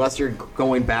 Unless you're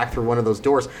going back through one of those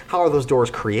doors. How are those doors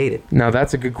created? Now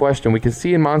that's a good question. We can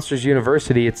see in Monsters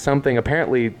University, it's something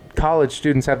apparently college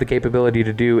students have the capability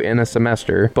to do in a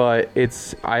semester, but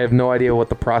I have no idea what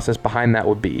the process behind that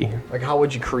would be. Like, how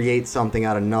would you create something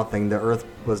out of nothing? The Earth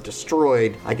was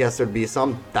destroyed. I guess there'd be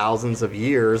some thousands of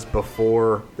years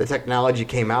before the technology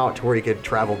came out to where you could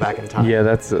travel back in time. Yeah,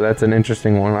 that's an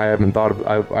interesting one. I haven't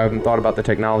thought about the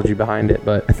technology behind it,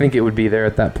 but I think it would be there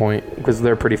at that point because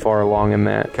they're pretty far along in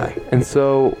that. Okay. And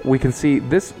so we can see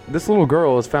this little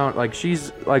girl is found, like,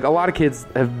 she's like, a lot of kids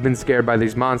have been scared by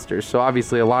these monsters, so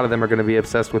obviously a lot of them are going to be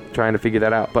obsessed with trying to figure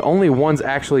that out. But only one's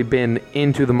actually been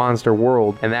into the monster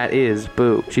world, and that is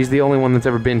Boo. She's the only one that's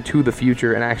ever been to the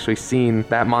future and actually seen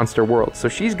that monster world. So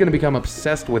she's going to become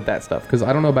obsessed with that stuff. Because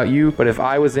I don't know about you, but if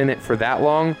I was in it for that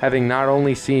long, having not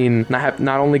only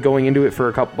going into it for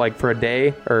a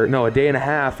day and a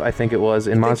half, I think it was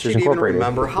in Monsters Incorporated. Even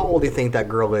remember how old do you think that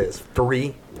girl is?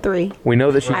 3? 3. We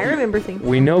know that she. I remember things.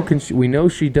 We know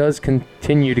she does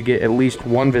continue to get at least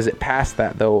one visit past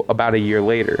that, though, about a year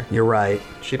later. You're right.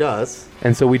 She does.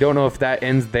 And so we don't know if that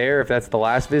ends there, if that's the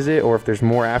last visit, or if there's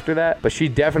more after that. But she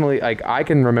definitely, like, I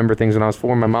can remember things when I was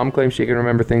 4. My mom claims she can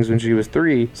remember things when she was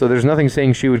 3. So there's nothing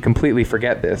saying she would completely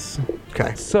forget this.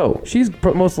 Okay. So she's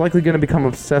most likely going to become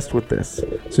obsessed with this.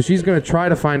 So she's going to try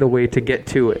to find a way to get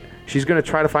to it. She's going to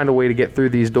try to find a way to get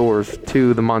through these doors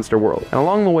to the monster world. And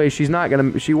along the way, she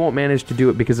won't manage to do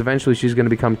it because eventually she's going to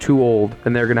become too old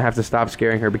and they're going to have to stop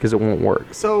scaring her because it won't work.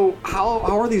 So how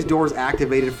are these doors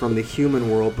activated from the human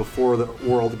world before the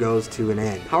world goes to an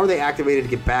end? How are they activated to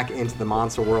get back into the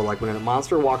monster world? Like when a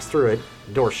monster walks through it,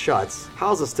 the door shuts.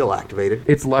 How is it still activated?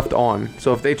 It's left on.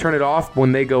 So if they turn it off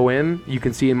when they go in, you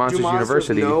can see in Monsters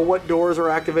University. Do monsters know what doors are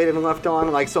activated and left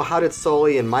on? Like, so how did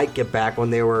Sully and Mike get back when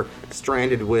they were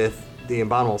stranded with the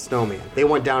Abominable Snowman? They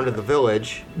went down to the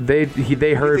village. They heard.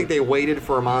 You think they waited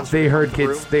for a monster? They heard to come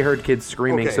kids. through? They heard kids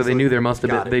screaming, Okay, so they knew there must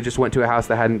have got been. it. They just went to a house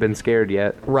that hadn't been scared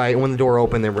yet. Right. When the door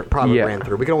opened, they probably Yeah. ran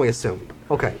through. We can only assume.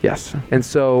 Okay. Yes. And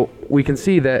so we can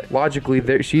see that logically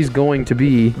she's going to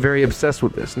be very obsessed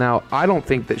with this. Now, I don't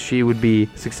think that she would be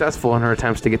successful in her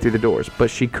attempts to get through the doors, but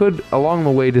she could along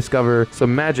the way discover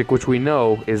some magic which we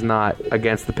know is not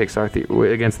against the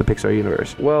Pixar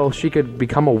universe. Well, she could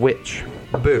become a witch.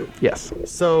 Boo. Yes.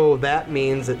 So that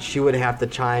means that she would have to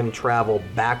time travel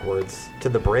backwards to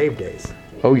the Brave Days.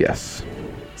 Oh, yes.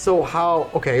 So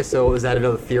so is that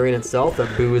another theory in itself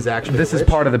that Boo is actually This a is witch?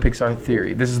 part of the Pixar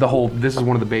theory. This is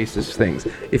one of the basis things.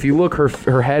 If you look,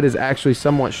 her head is actually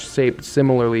somewhat shaped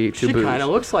similarly to She Boo's. kind of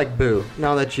looks like Boo.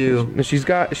 Now that you... She's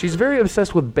very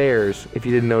obsessed with bears, if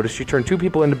you didn't notice. She turned 2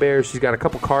 people into bears. She's got a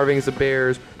couple carvings of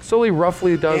bears. Sully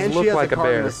roughly does look like a bear.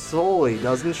 And she has a Sully,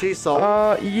 doesn't she?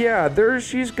 Sully? Yeah,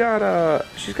 she's got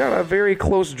a very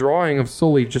close drawing of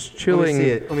Sully just chilling.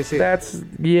 Let me see it. That's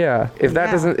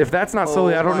if that's not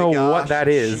Sully, I don't know what that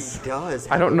is. She does.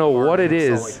 I don't know what it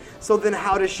is. Sully. So then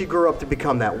how does she grow up to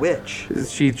become that witch?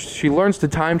 She learns to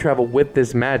time travel with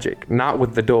this magic, not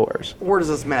with the doors. Where does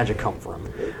this magic come from?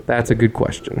 That's a good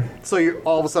question. So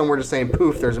all of a sudden we're just saying,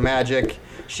 poof, there's magic.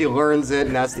 She learns it,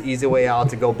 and that's the easy way out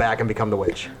to go back and become the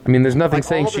witch. I mean, there's nothing Like,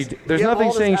 saying all she. this- There's you have nothing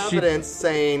all this saying she. evidence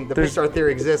saying the there's- Pixar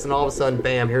theory exists, and all of a sudden,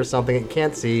 bam, here's something you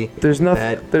can't see. There's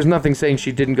nothing saying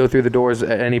she didn't go through the doors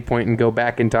at any point and go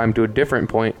back in time to a different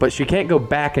point, but she can't go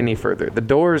back any further. The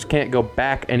doors can't go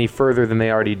back any further than they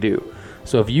already do.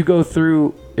 So if you go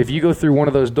through one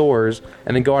of those doors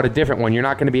and then go out a different one, you're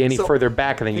not going to be any So, further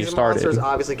back than you These started. monsters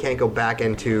obviously can't go back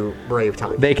into Brave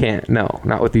time. They can't. No,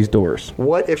 not with these doors.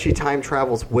 What if she time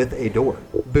travels with a door?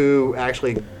 Boo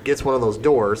actually gets one of those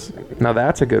doors Now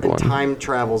that's a good and one. time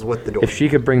travels with the door. If she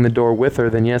could bring the door with her,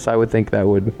 then yes, I would think that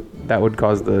would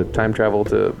cause the time travel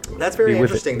to. That's very be with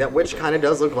it. interesting. That witch kind of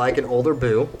does look like an older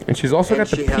Boo. And she's also And got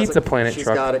the she has Pizza Planet she's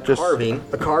truck. got a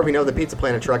carving of the Pizza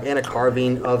Planet truck, and a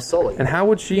carving of Sully. And how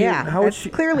would she? Yeah, How would that's she?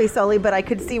 clearly Sully, but I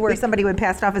could see where somebody would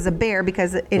pass it off as a bear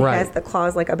because it Right. has the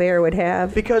claws like a bear would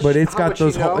have. Because But it's how got would she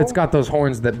those. know? It's got those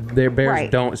horns that their bears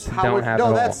Right. don't have No, at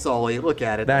all. that's Sully. Look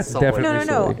at it. That's Sully.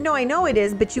 definitely- No, I know it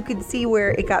is, but you could see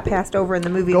where it got passed over in the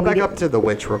movie. Go We back did- up to the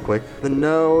witch real quick. The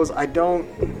nose. I don't.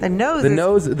 the nose.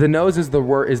 The nose is the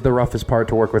roughest part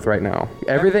to work with right now.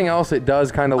 Everything else, it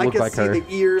does kind of I look can like see her. the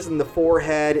ears and the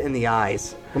forehead and the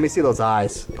eyes. Let me see those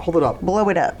eyes. Hold it up. Blow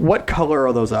it up. What color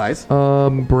are those eyes?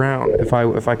 Brown. If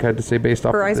I had to say based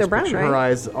off Her of eyes this are brown, picture. right? Her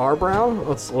eyes are brown.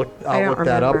 Let's look. I I'll don't look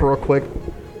that up remember. real quick.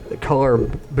 The color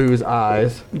of Boo's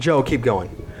eyes. Joe, keep going.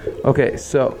 Okay,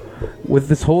 so with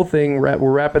this whole thing,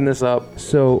 we're wrapping this up.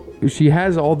 So she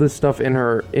has all this stuff in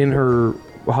her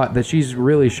hut that she's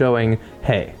really showing.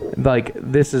 Hey, like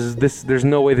this. There's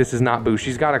no way this is not Boo.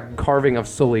 She's got a carving of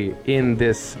Sully in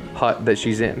this hut that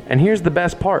she's in. And here's the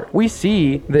best part: we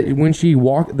see that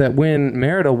when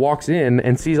Merida walks in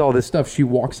and sees all this stuff, she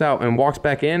walks out and walks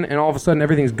back in, and all of a sudden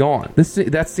everything's gone.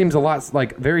 That seems a lot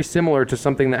like very similar to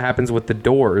something that happens with the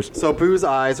doors. So Boo's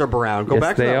eyes are brown. Go Yes,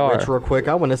 back to they that are. witch real quick.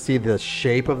 I want to see the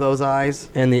shape of those eyes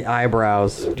and the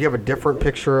eyebrows. Do you have a different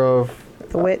picture of?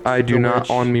 The witch. I do The not witch.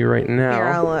 on me right now. Here,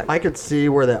 I'll look. I could see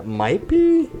where that might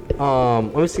be.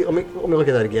 Let me see. Let me look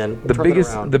at that again. The Turn that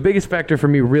around. biggest factor for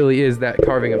me really is that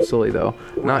carving of Sully, though.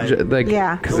 Not Right. like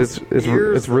Yeah. because Those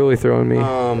ears, it's really throwing me.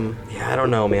 Yeah, I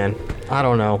don't know, man. I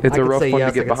don't know. It's I a could rough say one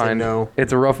yes, to I get could say behind. No.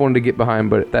 It's a rough one to get behind,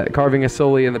 but that carving of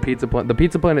Sully and the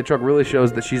Pizza Planet truck really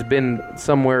shows that she's been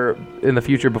somewhere in the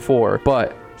future before.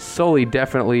 But Sully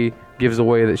definitely gives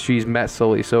away that she's met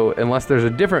Sully. So unless there's a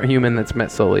different human that's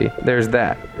met Sully, there's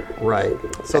that. Right.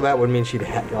 So that would mean she'd,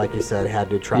 like you said, had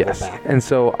to travel Yes. back. And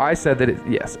so I said that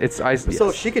yes. So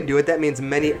if she can do it, that means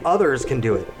many others can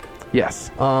do it. Yes.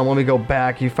 Let me go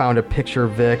back. You found a picture,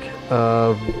 Vic,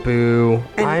 of Boo.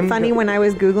 And funny, when I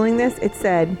was Googling this, it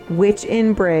said, which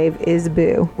in Brave is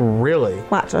Boo? Really?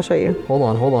 Watch, I'll show you. Hold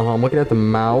on. I'm looking at the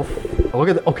mouth. Look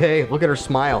at her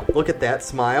smile. Look at that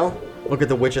smile. Look at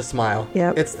the witch's smile.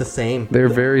 Yep. It's the same. They're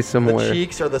very similar. The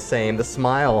cheeks are the same. The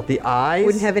smile. The eyes.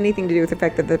 Wouldn't have anything to do with the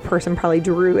fact that the person probably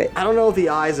drew it. I don't know if the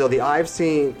eyes though. The eyes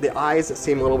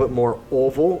seem a little bit more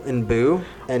oval in Boo,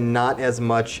 and not as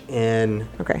much in.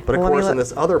 Okay, But of well, let me course, in look.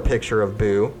 this other picture of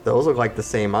Boo, those look like the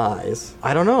same eyes.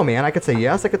 I don't know, man. I could say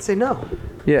yes. I could say no.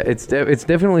 Yeah, it's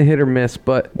definitely hit or miss,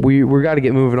 but we got to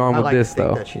get moving on I with like to this think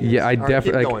though. that she is. Yeah, I All right, keep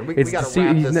definitely. going. We It's gotta see,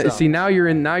 wrap this up. see now you're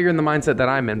in the mindset that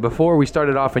I'm in. Before we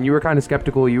started off, and you were kind of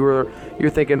skeptical. You're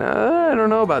thinking, I don't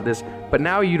know about this, but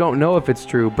now you don't know if it's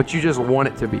true, but you just want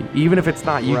it to be, even if it's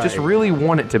not. You just Right. really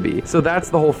want it to be. So that's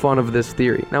the whole fun of this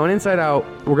theory. Now in Inside Out,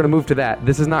 we're gonna move to that.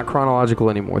 This is not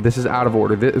chronological anymore. This is out of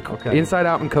order. Okay. Inside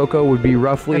Out and Coco would be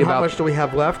roughly And about. how much do we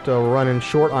have left? Running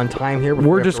short on time here. before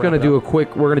We're we have just to gonna wrap it do a up.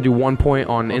 quick. We're gonna do 1 point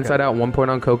on Inside Out, 1 point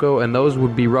on Coco, and those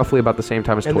would be roughly about the same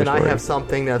time as And Toy then Story. I have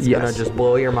something that's Yes. gonna just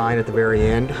blow your mind at the very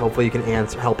end. Hopefully you can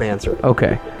help answer.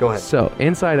 Okay. Go ahead. So,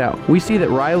 Inside Out, we see that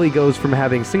Riley goes from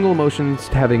having single emotions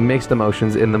to having mixed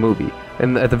emotions in the movie.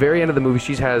 And at the very end of the movie,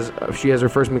 she has her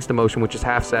first mixed emotion, which is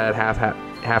half sad, half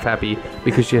happy,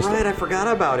 because she has Right, I forgot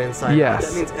about Inside Out. Yes.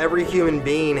 That means every human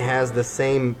being has the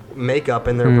same makeup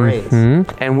in their Mm-hmm. brains.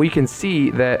 And we can see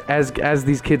that as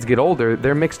these kids get older,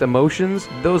 their mixed emotions,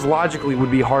 those logically would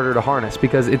be harder to harness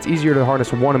because it's easier to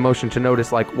harness one emotion to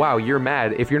notice like, wow, you're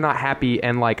mad. If you're not happy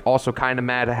and like also kind of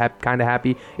mad, kind of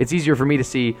happy, it's easier for me to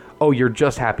see, oh, you're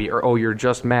just happy or oh, you're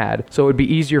just mad. So it'd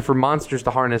be easier for monsters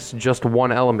to harness just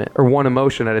one element or one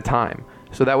emotion at a time.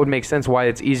 So that would make sense why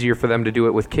it's easier for them to do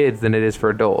it with kids than it is for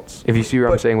adults. If you see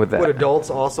what I'm saying with that. Would adults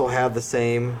also have the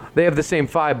same? They have the same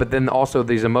vibe, but then also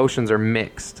these emotions are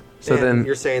mixed. So And then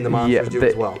you're saying the monsters do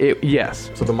as well. Yes.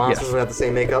 So the monsters Yes. would have the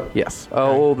same makeup? Yes.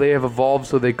 Oh, well, they have evolved,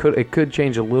 so it could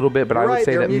change a little bit, but I would Right,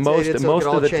 say they're that mutated, so it most could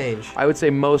all of it change. I would say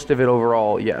most of it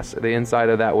overall, yes. The inside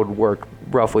of that would work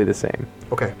roughly the same.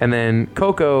 Okay. And then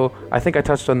Coco, I think I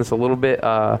touched on this a little bit.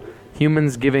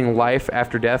 Humans giving life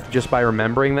after death just by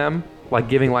remembering them, like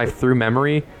giving life through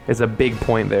memory, is a big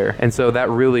point there. And so that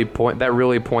really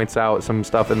points out some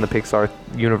stuff in the Pixar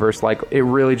universe. Like, it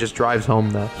really just drives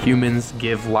home the humans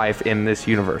give life in this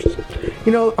universe.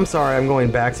 You know, I'm sorry, I'm going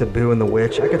back to Boo and the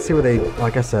Witch. I could see where they,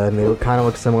 like I said, they kind of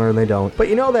look similar and they don't. But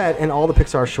you know that in all the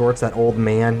Pixar shorts, that old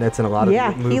man that's in a lot of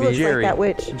Yeah, movies. he looks Jerry. like that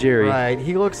witch. Jerry. Right,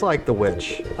 he looks like the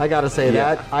witch. I gotta say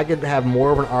Yeah. that. I could have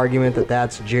more of an argument that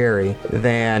that's Jerry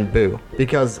than Boo.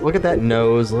 Because look at that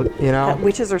nose, look, you know?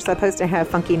 Witches are supposed to have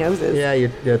funky noses. Yeah,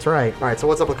 that's right. All right, so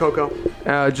what's up with Coco?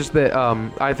 Just that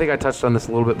I think I touched on this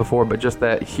a little bit before, but just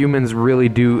that humans really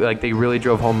do, like, they really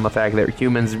drove home the fact that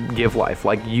humans give life.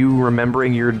 Like, you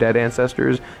remembering your dead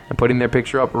ancestors and putting their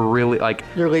picture up really, like,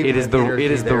 You're leaving it is the the energy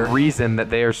it is there. the reason that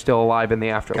they are still alive in the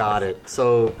afterlife. Got it.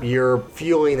 So you're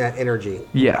fueling that energy.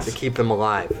 Yes. To keep them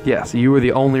alive. Yes, you were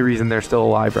the only reason they're still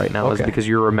alive right now is Okay. because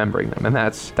you're remembering them, and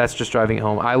that's just driving it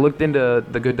home. I looked into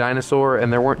The Good Dinosaur,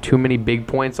 and there weren't too many big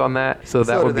points on that, so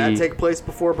that So would did that be take place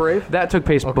before Brave? that took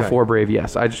place Okay. before Brave.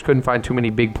 Yes, I just couldn't find too many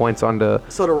big points onto.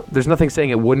 So There's nothing saying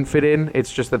it wouldn't fit in.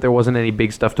 It's just that there wasn't any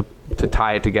big stuff to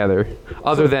tie it together,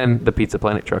 other than the Pizza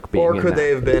Planet truck being. Or in could that. they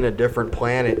have been a different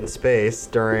planet in space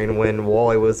during when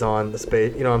Wall-E was on the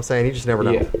space? You know what I'm saying? You just never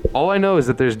know. Yeah. All I know is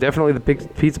that there's definitely the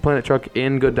Pizza Planet truck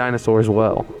in Good Dinosaur as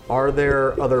well. Are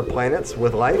there other planets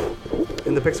with life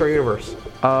in the Pixar universe?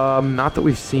 Not that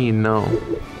we've seen, no.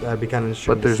 That'd be kind of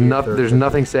interesting. But there's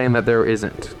nothing saying that there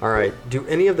isn't. All right. Do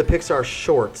any of the Pixar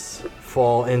shorts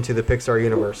fall into the Pixar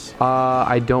universe?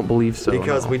 I don't believe so.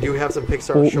 Because no. we do have some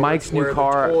Pixar Well, shorts Mike's new where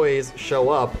car- the toys show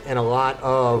up in a lot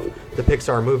of the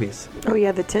Pixar movies. Oh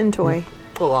yeah, the tin toy.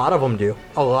 A lot of them do.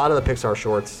 A lot of the Pixar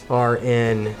shorts are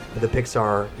in the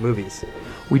Pixar movies.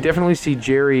 We definitely see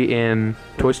Jerry in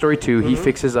Toy Story 2. He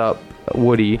fixes up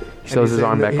Woody. He sews his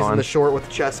arm back He's on. in the short with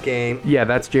the chess game. Yeah,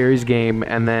 that's Jerry's game.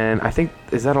 And then I think,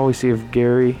 is that all we see of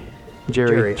Gary?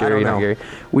 Jerry, I don't not know. Gary.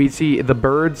 We see the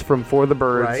birds from For the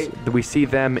Birds. Right. We see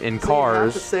them in So you have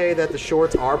cars. to say that the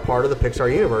shorts are part of the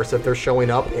Pixar universe if they're showing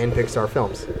up in Pixar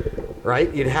films,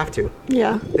 right? You'd have to.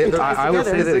 Yeah. I would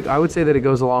say that it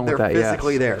goes along They're with that.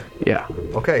 physically yes. there. Yeah.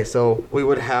 Okay, so we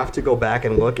would have to go back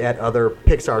and look at other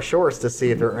Pixar shorts to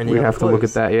see if there are any. We other have to look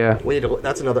clues. at that. Yeah. We need to.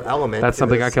 That's another element. That's to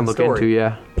something I this can look story. into.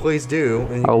 Yeah. Please do.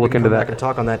 And I'll we look can into come that. back and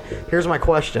talk on that. Here's my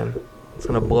question. It's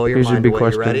gonna blow your Here's your mind big away.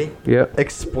 question. You ready? Yep.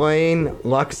 Explain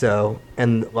Luxo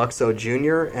and Luxo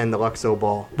Jr. and the Luxo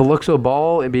Ball. The Luxo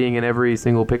Ball being in every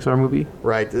single Pixar movie.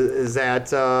 Right. Does that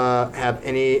have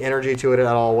any energy to it at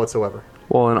all whatsoever?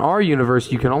 Well, in our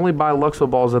universe, you can only buy Luxo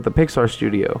balls at the Pixar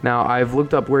studio. Now, I've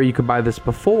looked up where you could buy this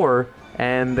before,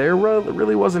 and there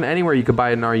really wasn't anywhere you could buy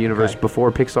it in our universe Okay. before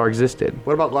Pixar existed.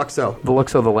 What about Luxo? The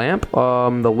Luxo the lamp,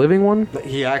 the living one.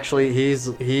 He actually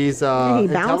he's he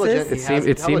intelligent. bounces. He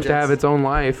It has seems to have its own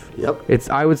life. Yep.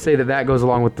 I would say that goes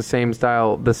along with the same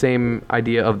style, the same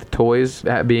idea of the toys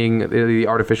being the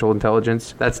artificial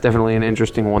intelligence. That's definitely an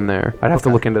interesting one there. I'd have to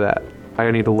look into that. I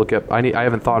need to look up. I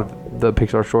haven't thought of the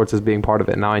Pixar shorts as being part of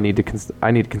it. Now I need to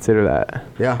consider that.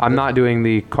 Yeah. I'm not doing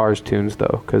the Cars tunes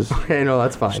though, because Okay, no,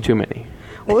 that's fine. there's too many.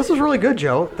 Well, this was really good,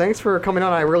 Joe. Thanks for coming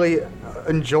on. I really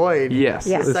enjoyed. Yes.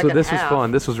 Yeah. the This second was half.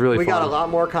 fun. This was really We fun. got a lot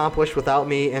more accomplished without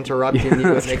me interrupting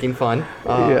you and making fun.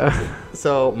 Yeah.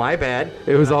 So my bad.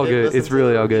 It was I all did good. listen It's to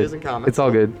really the all good. reviews and comments. It's all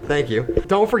good. Thank you.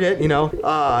 Don't forget,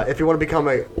 if you want to become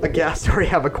a guest or you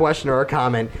have a question or a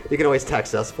comment, you can always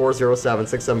text us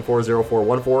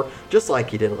 407-674-0414, just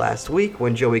like you did last week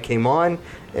when Joey came on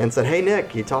and said, "Hey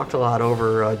Nick, you talked a lot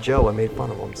over Joe. I made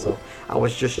fun of him." So I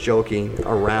was just joking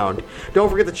around. Don't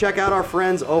forget to check out our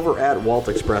friends over at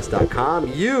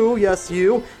WaltExpress.com. Yes,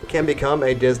 you can become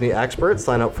a Disney expert.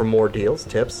 Sign up for more deals,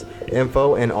 tips,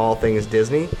 info, and all things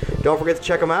Disney. Don't forget to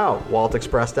check them out,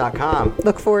 WaltExpress.com.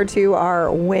 Look forward to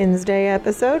our Wednesday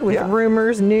episode with Yeah.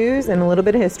 rumors, news, and a little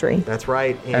bit of history. That's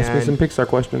right. Ask me And some Pixar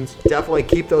questions. definitely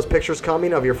keep those pictures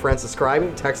coming of your friends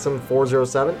subscribing. Text them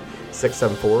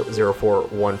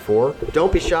 407-674-0414.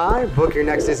 Don't be shy. Book your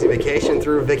next Disney vacation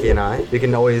through Vicky and I. You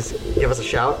can always give us a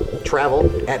shout. Travel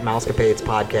at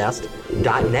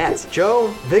mousecapadespodcast.net. Joe,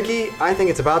 Vicky, I think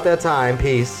it's about that time.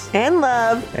 Peace. And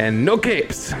love. And no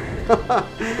capes. Have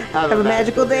Have a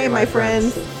magical day, my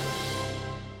friends.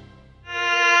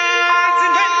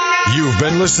 You've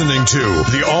been listening to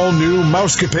the all-new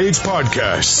Mousecapades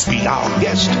podcast. Be our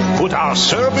guest. Put our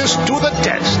service to the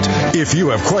test. If you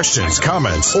have questions,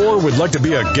 comments, or would like to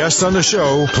be a guest on the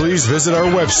show, please visit our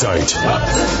website.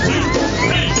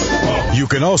 You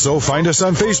can also find us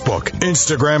on Facebook,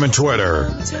 Instagram, and Twitter.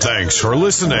 Thanks for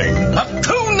listening.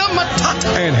 Hakuna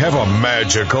Matata. And have a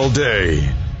magical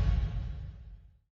day.